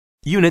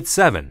Unit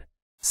 7.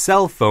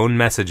 Cell phone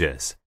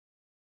messages.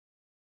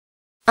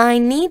 I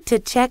need to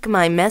check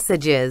my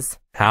messages.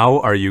 How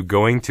are you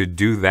going to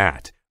do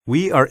that?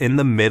 We are in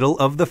the middle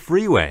of the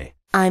freeway.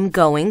 I'm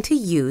going to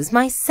use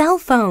my cell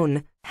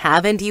phone.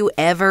 Haven't you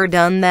ever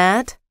done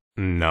that?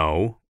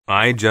 No,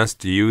 I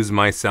just use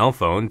my cell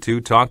phone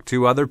to talk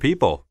to other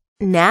people.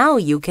 Now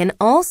you can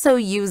also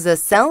use a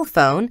cell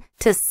phone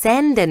to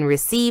send and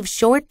receive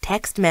short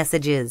text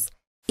messages.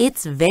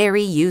 It's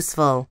very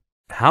useful.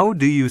 How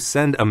do you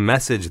send a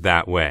message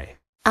that way?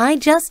 I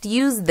just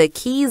use the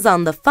keys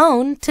on the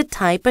phone to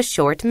type a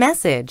short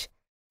message.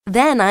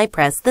 Then I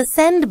press the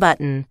send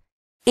button.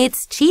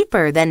 It's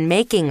cheaper than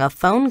making a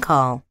phone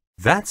call.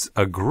 That's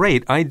a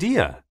great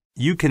idea.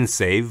 You can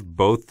save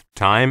both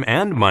time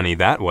and money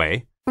that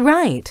way.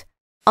 Right.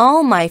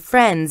 All my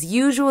friends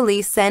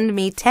usually send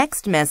me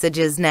text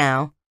messages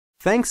now.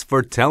 Thanks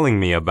for telling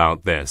me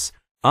about this.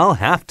 I'll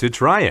have to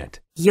try it.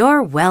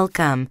 You're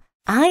welcome.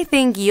 I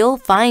think you'll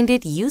find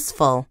it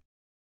useful.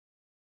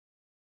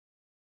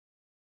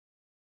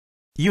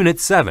 Unit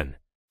 7.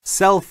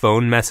 Cell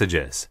phone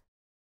messages.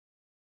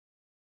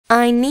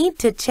 I need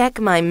to check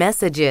my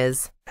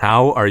messages.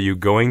 How are you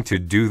going to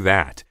do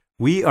that?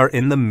 We are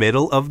in the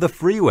middle of the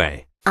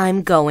freeway.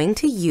 I'm going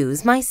to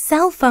use my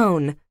cell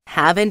phone.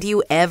 Haven't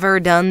you ever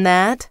done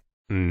that?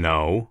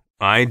 No,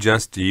 I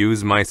just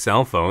use my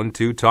cell phone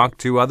to talk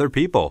to other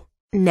people.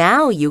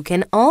 Now you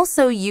can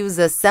also use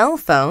a cell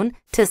phone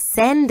to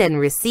send and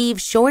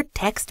receive short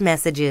text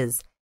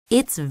messages.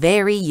 It's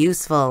very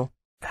useful.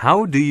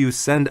 How do you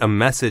send a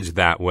message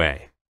that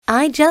way?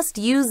 I just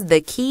use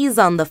the keys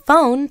on the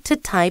phone to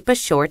type a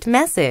short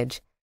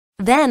message.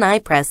 Then I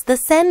press the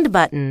send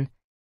button.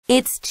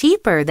 It's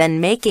cheaper than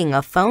making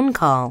a phone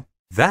call.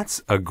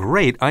 That's a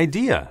great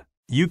idea.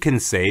 You can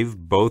save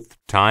both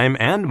time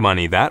and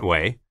money that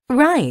way.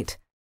 Right.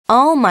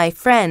 All my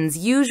friends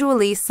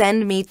usually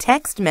send me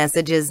text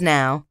messages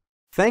now.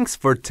 Thanks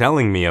for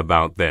telling me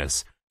about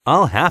this.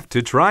 I'll have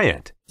to try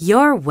it.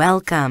 You're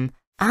welcome.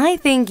 I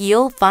think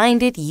you'll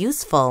find it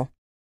useful.